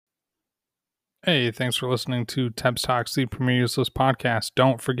Hey, thanks for listening to Tebs Talks, the Premier Useless podcast.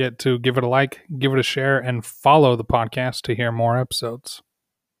 Don't forget to give it a like, give it a share, and follow the podcast to hear more episodes.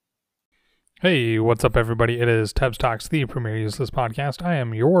 Hey, what's up, everybody? It is Tebs Talks, the Premier Useless podcast. I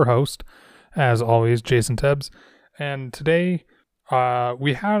am your host, as always, Jason Tebs. And today,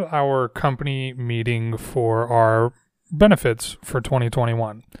 we had our company meeting for our benefits for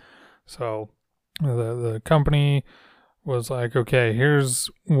 2021. So, the company was like, okay,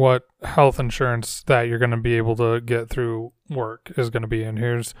 here's what health insurance that you're going to be able to get through work is going to be, and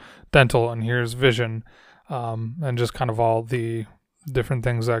here's dental, and here's vision, and just kind of all the different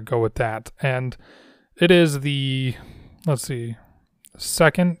things that go with that. And it is the,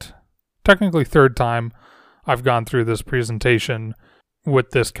 technically third time I've gone through this presentation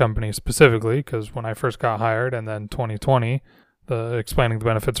with this company specifically, because when I first got hired, and then 2020, explaining the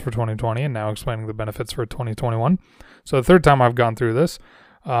benefits for 2020, and now explaining the benefits for 2021. So the third time I've gone through this.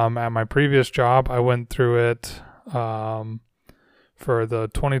 At my previous job, I went through it for the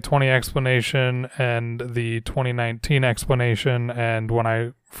 2020 explanation and the 2019 explanation, and when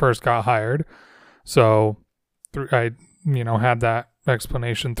I first got hired. So I had that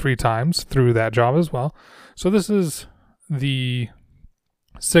explanation 3 times through that job as well. So this is the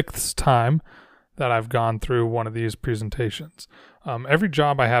 6th time that I've gone through one of these presentations. Every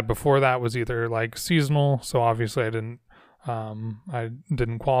job I had before that was either like seasonal, so obviously I didn't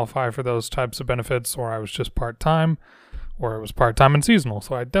qualify for those types of benefits, or I was just part-time, or it was part-time and seasonal,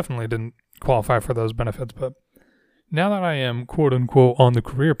 so I definitely didn't qualify for those benefits. But now that I am quote-unquote on the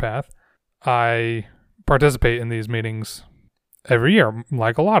career path, I participate in these meetings every year,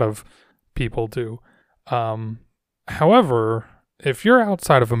 like a lot of people do. However, if you're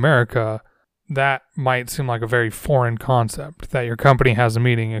outside of America, that might seem like a very foreign concept, that your company has a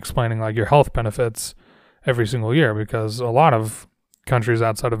meeting explaining like your health benefits every single year, because a lot of countries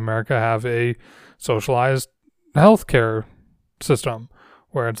outside of America have a socialized healthcare system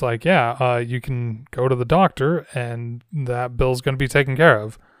where it's like, you can go to the doctor and that bill's going to be taken care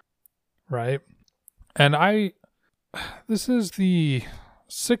of, right? And this is the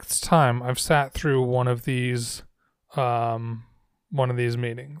 6th time I've sat through one of these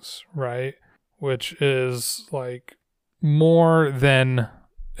meetings, right? Which is like more than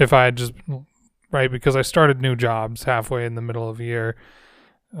if I had just, right? Because I started new jobs halfway in the middle of the year.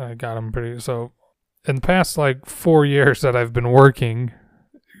 I got them so in the past like 4 years that I've been working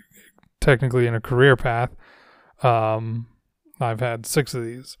technically in a career path, I've had 6 of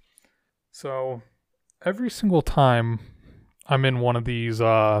these. So every single time I'm in one of these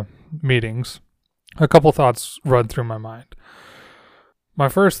meetings, a couple thoughts run through my mind. My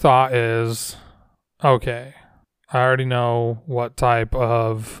first thought is, okay, I already know what type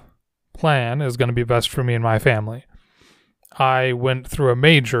of plan is going to be best for me and my family. I went through a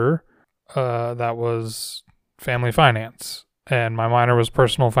major that was family finance, and my minor was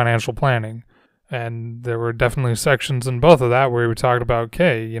personal financial planning. And there were definitely sections in both of that where we talked about,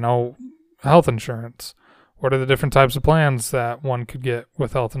 health insurance. What are the different types of plans that one could get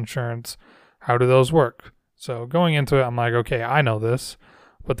with health insurance? How do those work? So going into it, I'm like, okay, I know this.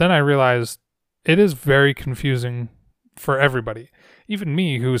 But then I realized it is very confusing for everybody. Even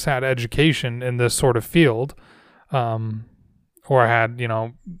me, who's had education in this sort of field, or had,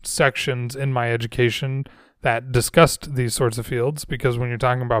 sections in my education that discussed these sorts of fields, because when you're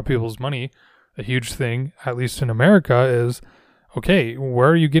talking about people's money, a huge thing, at least in America, is, okay, where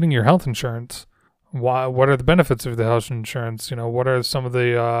are you getting your health insurance? What are the benefits of the health insurance? What are some of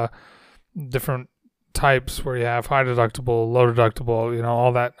the different types where you have high deductible, low deductible,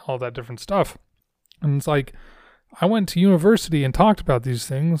 all that different stuff. And it's like, I went to university and talked about these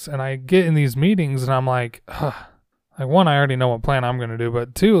things, and I get in these meetings and I'm like, one, I already know what plan I'm going to do,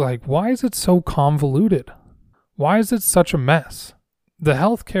 but 2, like, why is it so convoluted? Why is it such a mess? The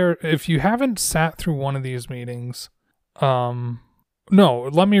healthcare, if you haven't sat through one of these meetings, no,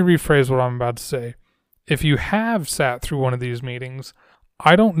 let me rephrase what I'm about to say. If you have sat through one of these meetings,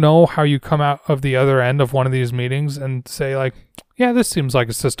 I don't know how you come out of the other end of one of these meetings and say like, yeah, this seems like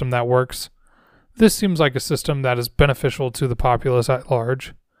a system that works. This seems like a system that is beneficial to the populace at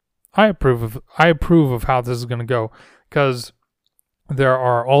large. I approve of how this is going to go, because there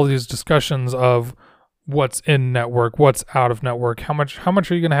are all these discussions of what's in network, what's out of network, how much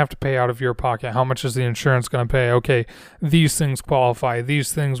are you going to have to pay out of your pocket, how much is the insurance going to pay? Okay, these things qualify,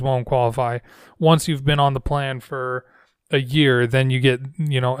 these things won't qualify. Once you've been on the plan for a year, then you get,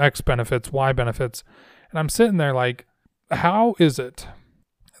 X benefits, Y benefits. And I'm sitting there like, how is it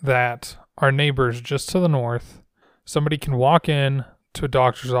that our neighbors just to the north, somebody can walk in to a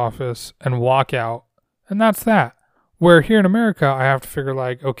doctor's office and walk out, and that's that? Where here in America, I have to figure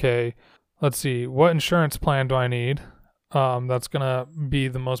like, okay, let's see, what insurance plan do I need? That's going to be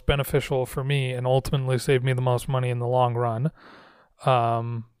the most beneficial for me and ultimately save me the most money in the long run.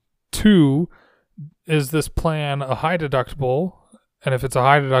 2, is this plan a high deductible? And if it's a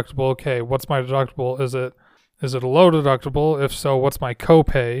high deductible, okay, what's my deductible? Is it a low deductible? If so, what's my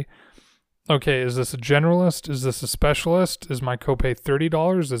copay? Okay, is this a generalist? Is this a specialist? Is my copay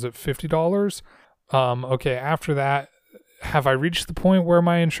 $30? Is it $50? Okay, after that, have I reached the point where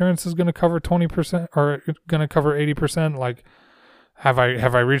my insurance is going to cover 20% or going to cover 80%? Like, have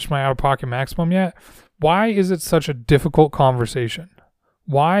I reached my out-of-pocket maximum yet? Why is it such a difficult conversation?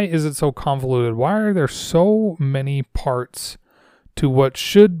 Why is it so convoluted? Why are there so many parts to what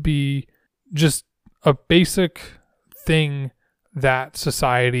should be just a basic thing that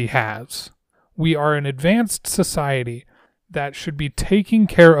society has? We are an advanced society that should be taking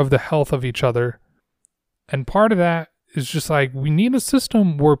care of the health of each other. And part of that is just like, we need a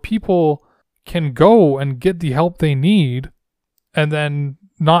system where people can go and get the help they need and then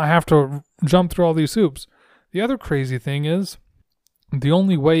not have to jump through all these hoops. The other crazy thing is, the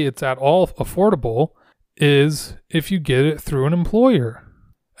only way it's at all affordable is if you get it through an employer.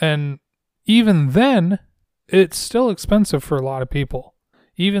 And even then, it's still expensive for a lot of people.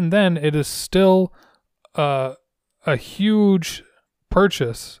 Even then, it is still a huge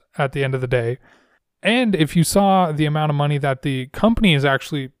purchase at the end of the day. And if you saw the amount of money that the company is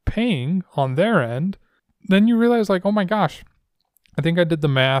actually paying on their end, then you realize like, oh my gosh, I think I did the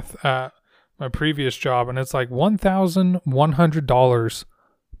math at my previous job and it's like $1,100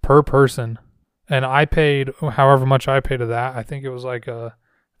 per person. And I paid however much I paid of that. I think it was like an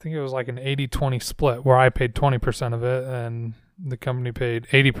 80-20 split where I paid 20% of it and the company paid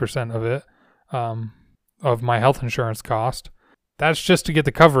 80% of it, of my health insurance cost. That's just to get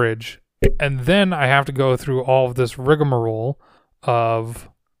the coverage. And then I have to go through all of this rigmarole of,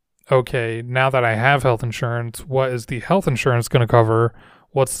 okay, now that I have health insurance, what is the health insurance going to cover?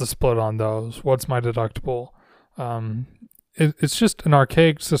 What's the split on those? What's my deductible? It's just an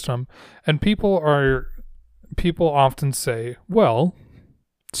archaic system. And people often say, well,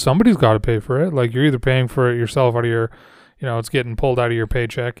 somebody's got to pay for it. Like, you're either paying for it yourself out of your, it's getting pulled out of your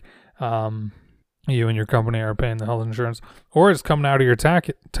paycheck. You and your company are paying the health insurance, or it's coming out of your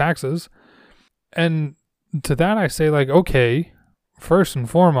taxes. And to that I say, like, okay, first and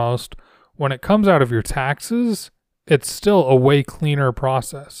foremost, when it comes out of your taxes, it's still a way cleaner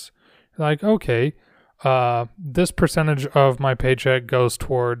process. Like, okay, this percentage of my paycheck goes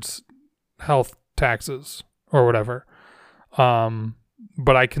towards health taxes or whatever.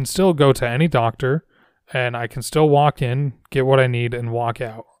 But I can still go to any doctor and I can still walk in, get what I need, and walk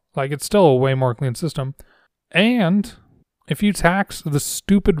out. Like, it's still a way more clean system. And if you tax the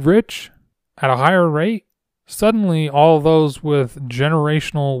stupid rich at a higher rate, suddenly all those with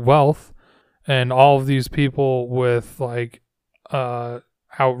generational wealth and all of these people with like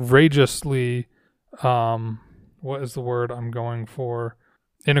outrageously what is the word I'm going for?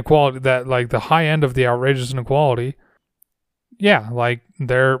 Inequality, that like the high end of the outrageous inequality. Yeah, like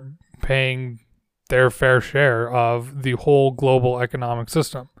they're paying their fair share of the whole global economic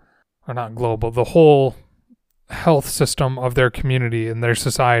system. Or not global, the whole health system of their community and their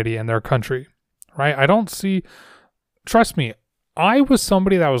society and their country, right? I don't see, trust me, I was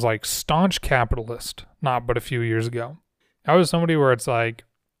somebody that was like staunch capitalist, not but a few years ago. I was somebody where it's like,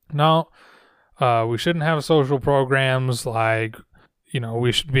 no, we shouldn't have social programs, like,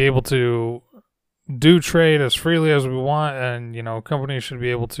 we should be able to do trade as freely as we want, and, companies should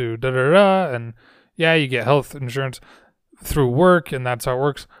be able to da-da-da, and yeah, you get health insurance through work, and that's how it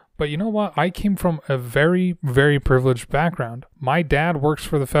works. But you know what? I came from a very, very privileged background. My dad works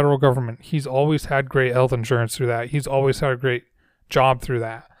for the federal government. He's always had great health insurance through that. He's always had a great job through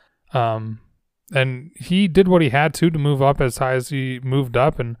that. And he did what he had to move up as high as he moved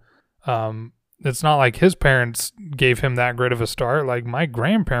up. And it's not like his parents gave him that great of a start. Like, my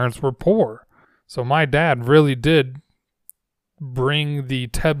grandparents were poor. So my dad really did bring the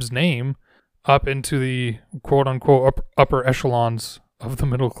TEBS name up into the quote-unquote upper echelons of the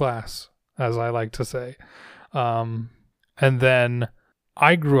middle class, as I like to say. And then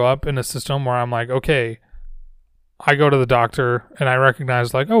I grew up in a system where I'm like, okay, I go to the doctor and I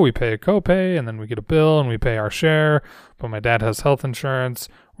recognize like, oh, we pay a copay and then we get a bill and we pay our share, but my dad has health insurance.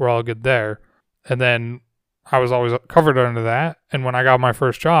 We're all good there. And then I was always covered under that. And when I got my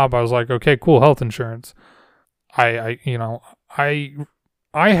first job, I was like, okay, cool, health insurance. I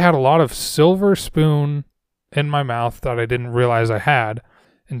had a lot of silver spoon in my mouth that I didn't realize I had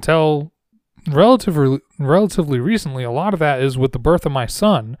until relatively recently. A lot of that is with the birth of my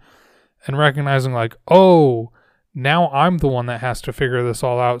son and recognizing like, oh, Now I'm the one that has to figure this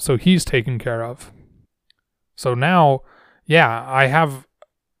all out, so he's taken care of. So now, yeah, I have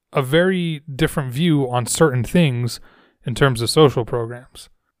a very different view on certain things in terms of social programs.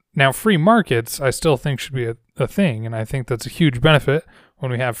 Now, free markets, I still think should be a thing, and I think that's a huge benefit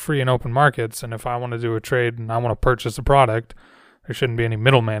when we have free and open markets. And if I want to do a trade and I want to purchase a product, there shouldn't be any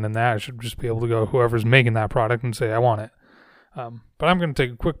middleman in that. I should just be able to go whoever's making that product and say, I want it. But I'm going to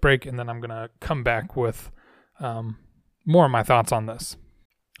take a quick break, and then I'm going to come back with more of my thoughts on this.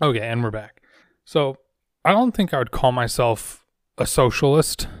 Okay, and we're back. So I don't think I would call myself a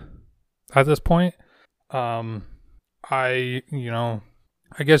socialist at this point. I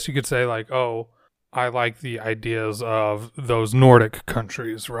guess you could say like, oh, I like the ideas of those Nordic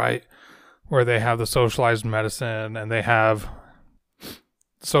countries, right? Where they have the socialized medicine and they have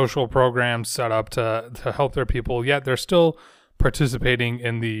social programs set up to help their people, yet they're still participating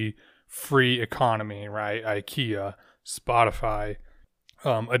in the free economy, right? IKEA, Spotify,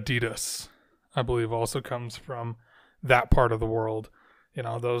 Adidas, I believe also comes from that part of the world. You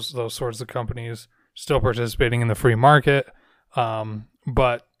know, those sorts of companies still participating in the free market,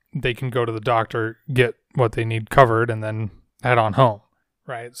 but they can go to the doctor, get what they need covered, and then head on home,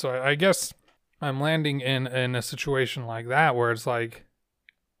 right? So I guess I'm landing in a situation like that where it's like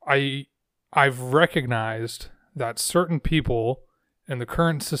I've recognized that certain people in the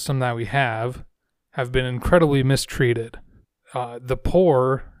current system that we have been incredibly mistreated. The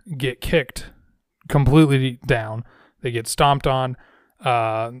poor get kicked completely down. They get stomped on.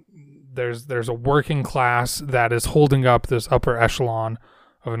 There's a working class that is holding up this upper echelon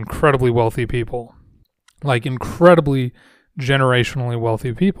of incredibly wealthy people, like incredibly generationally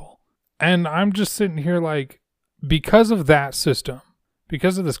wealthy people. And I'm just sitting here like, because of that system,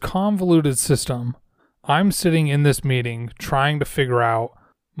 because of this convoluted system, I'm sitting in this meeting trying to figure out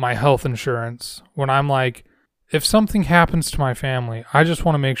my health insurance when I'm like, if something happens to my family, I just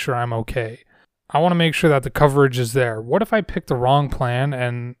want to make sure I'm okay. I want to make sure that the coverage is there. What if I pick the wrong plan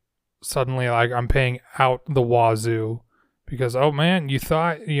and suddenly like I'm paying out the wazoo because, oh man, you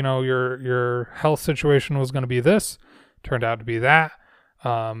thought, your health situation was going to be this, turned out to be that.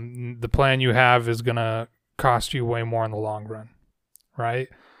 The plan you have is going to cost you way more in the long run, right?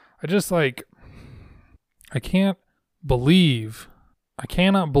 I cannot believe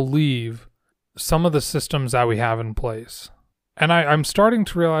some of the systems that we have in place. And I'm starting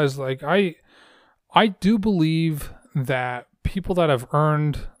to realize, like, I do believe that people that have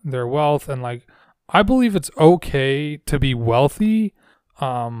earned their wealth, and like, I believe it's okay to be wealthy.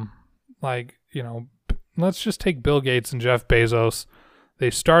 Let's just take Bill Gates and Jeff Bezos. They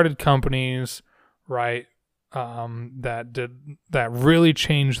started companies, right, that really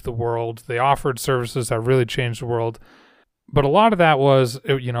changed the world. They offered services that really changed the world. But a lot of that was,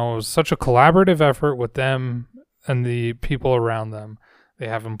 it was such a collaborative effort with them and the people around them. They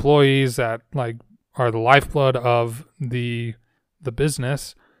have employees that like are the lifeblood of the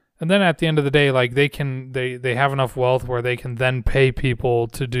business. And then at the end of the day, like they have enough wealth where they can then pay people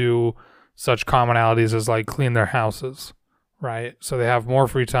to do such commonalities as like clean their houses, right? So they have more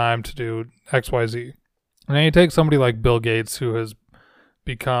free time to do XYZ. And then you take somebody like Bill Gates, who has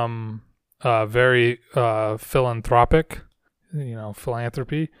become very philanthropic,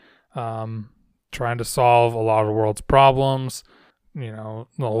 philanthropy, trying to solve a lot of the world's problems, the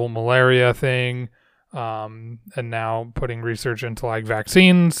whole malaria thing, and now putting research into like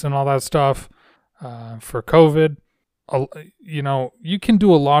vaccines and all that stuff for COVID. You can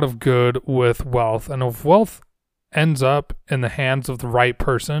do a lot of good with wealth, and if wealth ends up in the hands of the right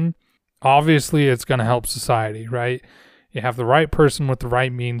person, obviously it's going to help society, right? You have the right person with the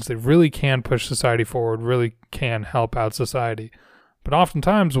right means, they really can push society forward, really can help out society. But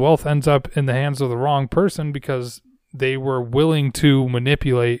oftentimes wealth ends up in the hands of the wrong person because they were willing to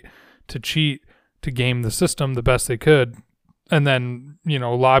manipulate, to cheat, to game the system the best they could, and then,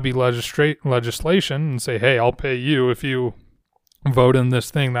 lobby legislation and say, hey, I'll pay you if you vote in this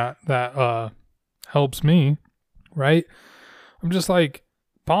thing that helps me, right? I'm just like,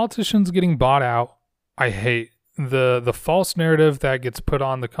 politicians getting bought out, I hate. The false narrative that gets put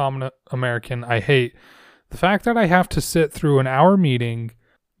on the common American, I hate. The fact that I have to sit through an hour meeting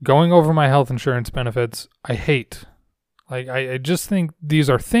going over my health insurance benefits, I hate. Like, I just think these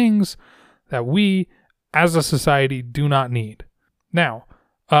are things that we as a society do not need. Now,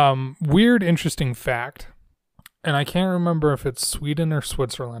 weird, interesting fact, and I can't remember if it's Sweden or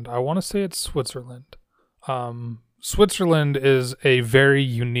Switzerland. I want to say it's Switzerland. Switzerland is a very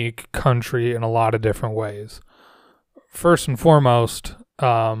unique country in a lot of different ways. First and foremost,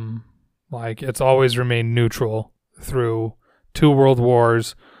 it's always remained neutral through 2 world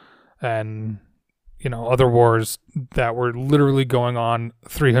wars and, other wars that were literally going on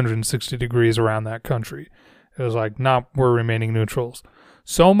 360 degrees around that country. It was like, nah, we're remaining neutrals.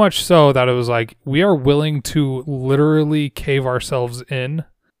 So much so that it was like, we are willing to literally cave ourselves in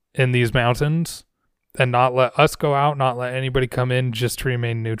these mountains and not let us go out, not let anybody come in, just to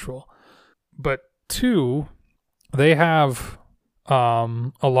remain neutral. But two, they have a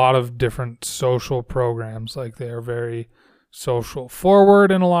lot of different social programs. Like, they are very social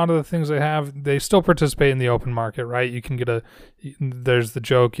forward in a lot of the things they have. They still participate in the open market, right? You can get there's the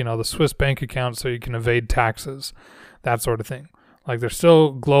joke, the Swiss bank account, so you can evade taxes, that sort of thing. Like, they're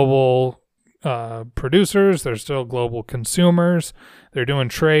still global producers. They're still global consumers. They're doing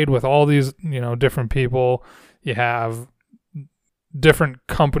trade with all these, different people. You have different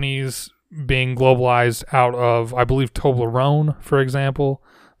companies being globalized out of, I believe, Toblerone, for example,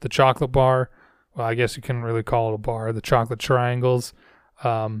 the chocolate bar. Well, I guess you couldn't really call it a bar. The Chocolate Triangles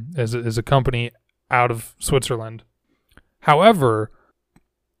is a company out of Switzerland. However,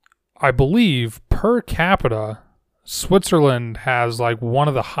 I believe per capita, Switzerland has like one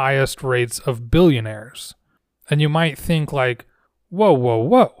of the highest rates of billionaires. And you might think like,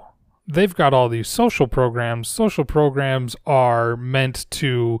 whoa. They've got all these social programs. Social programs are meant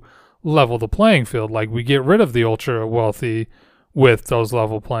to level the playing field. Like, we get rid of the ultra wealthy with those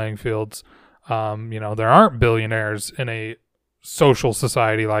level playing fields. There aren't billionaires in a social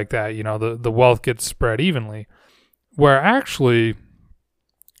society like that. The wealth gets spread evenly. Where actually,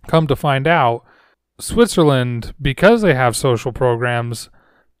 come to find out, Switzerland, because they have social programs,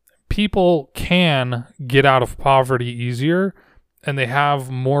 people can get out of poverty easier, and they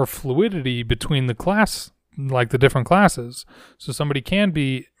have more fluidity between the class, like the different classes. So somebody can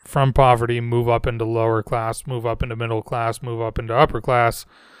be from poverty, move up into lower class, move up into middle class, move up into upper class,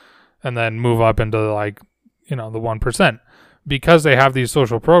 and then move up into the 1%. Because they have these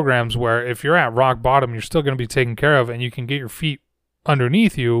social programs where if you're at rock bottom, you're still going to be taken care of, and you can get your feet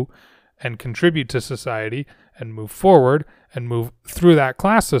underneath you and contribute to society and move forward and move through that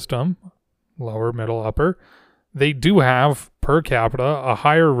class system, lower, middle, upper. They do have, per capita, a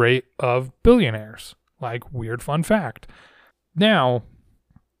higher rate of billionaires. Like, weird fun fact. Now,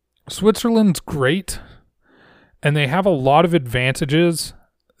 Switzerland's great, and they have a lot of advantages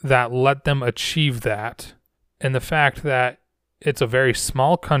that let them achieve that. And the fact that it's a very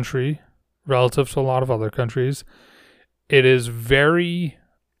small country relative to a lot of other countries, it is very,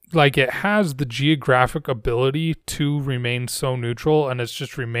 it has the geographic ability to remain so neutral, and it's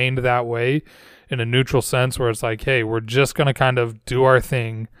just remained that way in a neutral sense, where it's like, hey, we're just going to kind of do our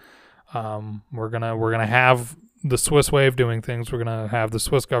thing. We're going to have the Swiss way of doing things. We're going to have the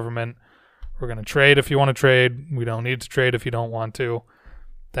Swiss government. We're going to trade if you want to trade. We don't need to trade if you don't want to.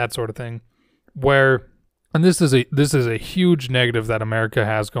 That sort of thing. And this is a huge negative that America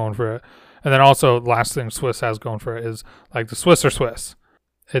has going for it. And then also, last thing Swiss has going for it is, like, the Swiss are Swiss.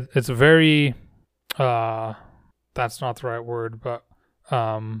 It's a very, that's not the right word, but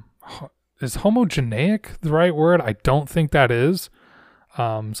is homogeneic the right word? I don't think that is.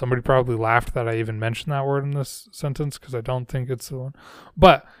 Somebody probably laughed that I even mentioned that word in this sentence, because I don't think it's the one.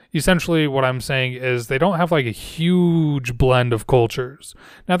 But essentially what I'm saying is they don't have like a huge blend of cultures.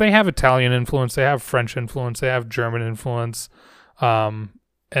 Now, they have Italian influence, they have French influence, they have German influence, and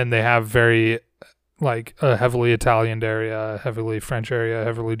they have very like a heavily Italian area, heavily French area,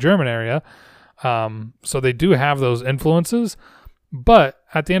 heavily German area. So they do have those influences, but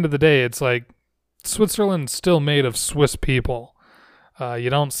at the end of the day, it's like Switzerland's still made of Swiss people.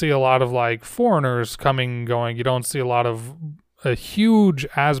 You don't see a lot of like foreigners coming, going. You don't see a huge,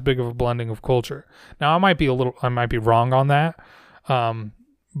 as big of a blending of culture. Now, I might be wrong on that.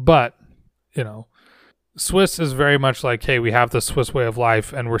 But, Swiss is very much like, hey, we have the Swiss way of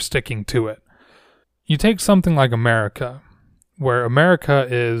life and we're sticking to it. You take something like America, where America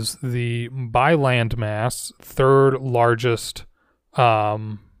is by land mass, third largest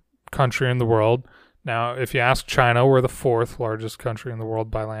country in the world. Now, if you ask China, we're the fourth largest country in the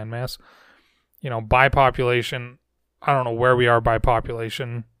world by landmass. By population, I don't know where we are by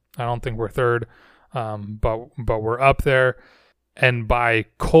population. I don't think we're third, but we're up there. And by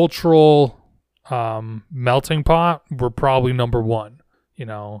cultural melting pot, we're probably number one.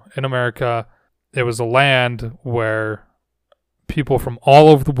 In America, it was a land where people from all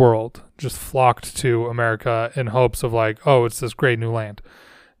over the world just flocked to America in hopes of like, oh, it's this great new land.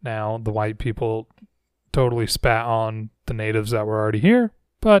 Now, the white people totally spat on the natives that were already here,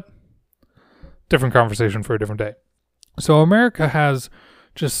 but different conversation for a different day. So America has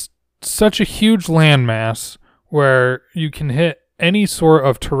just such a huge landmass where you can hit any sort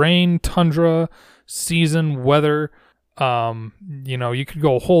of terrain, tundra, season, weather, You could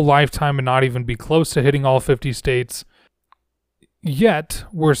go a whole lifetime and not even be close to hitting all 50 states. Yet,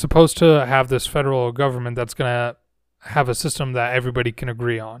 we're supposed to have this federal government that's going to have a system that everybody can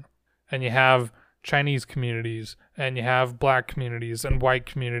agree on. And you have Chinese communities, and you have black communities, and white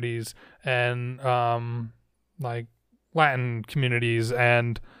communities, and like Latin communities,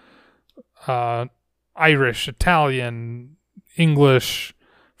 and Irish, Italian, English,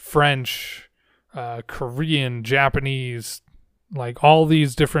 French, Korean, Japanese, like all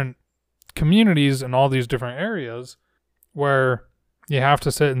these different communities and all these different areas where you have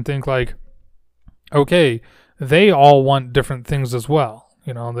to sit and think like, okay, they all want different things as well.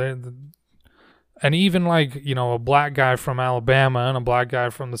 And even like, a black guy from Alabama and a black guy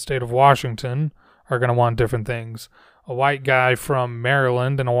from the state of Washington are going to want different things. A white guy from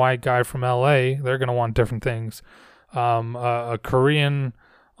Maryland and a white guy from LA, they're going to want different things. A Korean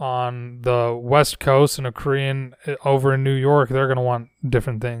on the West Coast and a Korean over in New York, they're going to want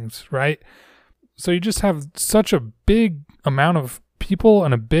different things, right? So you just have such a big amount of people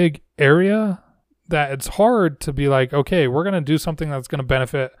in a big area that it's hard to be like, okay, we're going to do something that's going to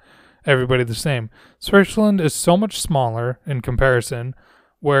benefit everybody the same. Switzerland is so much smaller in comparison,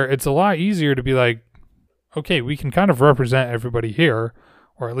 where it's a lot easier to be like, okay, we can kind of represent everybody here,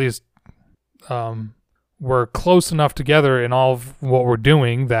 or at least we're close enough together in all of what we're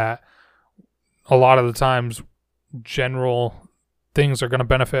doing that a lot of the times general things are going to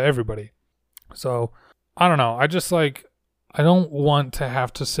benefit everybody. So I don't know. I don't want to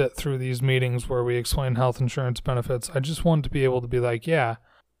have to sit through these meetings where we explain health insurance benefits. I just want to be able to be like, yeah,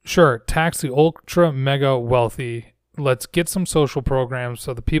 sure, tax the ultra mega wealthy. Let's get some social programs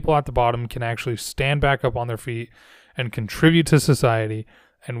so the people at the bottom can actually stand back up on their feet and contribute to society,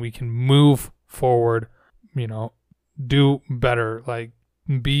 and we can move forward, do better, like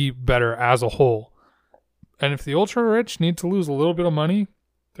be better as a whole. And if the ultra rich need to lose a little bit of money,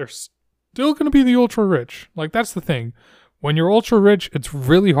 they're still going to be the ultra rich. Like, that's the thing. When you're ultra rich, it's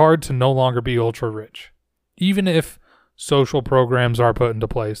really hard to no longer be ultra rich. Even if social programs are put into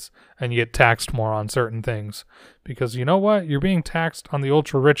place and you get taxed more on certain things. Because you know what? You're being taxed on the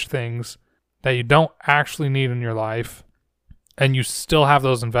ultra rich things that you don't actually need in your life. And you still have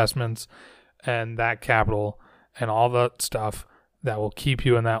those investments and that capital and all that stuff that will keep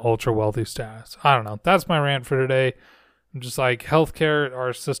you in that ultra wealthy status. I don't know. That's my rant for today. I'm just like, healthcare,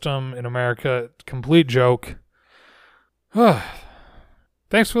 our system in America, complete joke.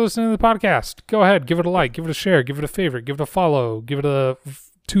 Thanks for listening to the podcast. Go ahead, give it a like, give it a share, give it a favorite, give it a follow, give it a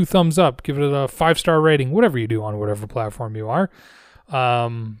 2 thumbs up, give it a 5-star rating, whatever you do on whatever platform you are.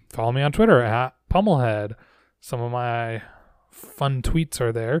 Follow me on Twitter at Pummelhead. Some of my fun tweets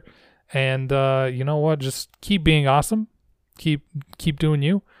are there. And you know what? Just keep being awesome. Keep doing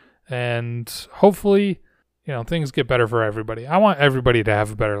you. And hopefully, things get better for everybody. I want everybody to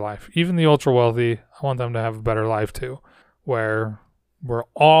have a better life. Even the ultra wealthy, I want them to have a better life too, where we're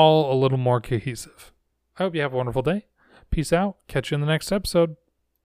all a little more cohesive. I hope you have a wonderful day. Peace out. Catch you in the next episode.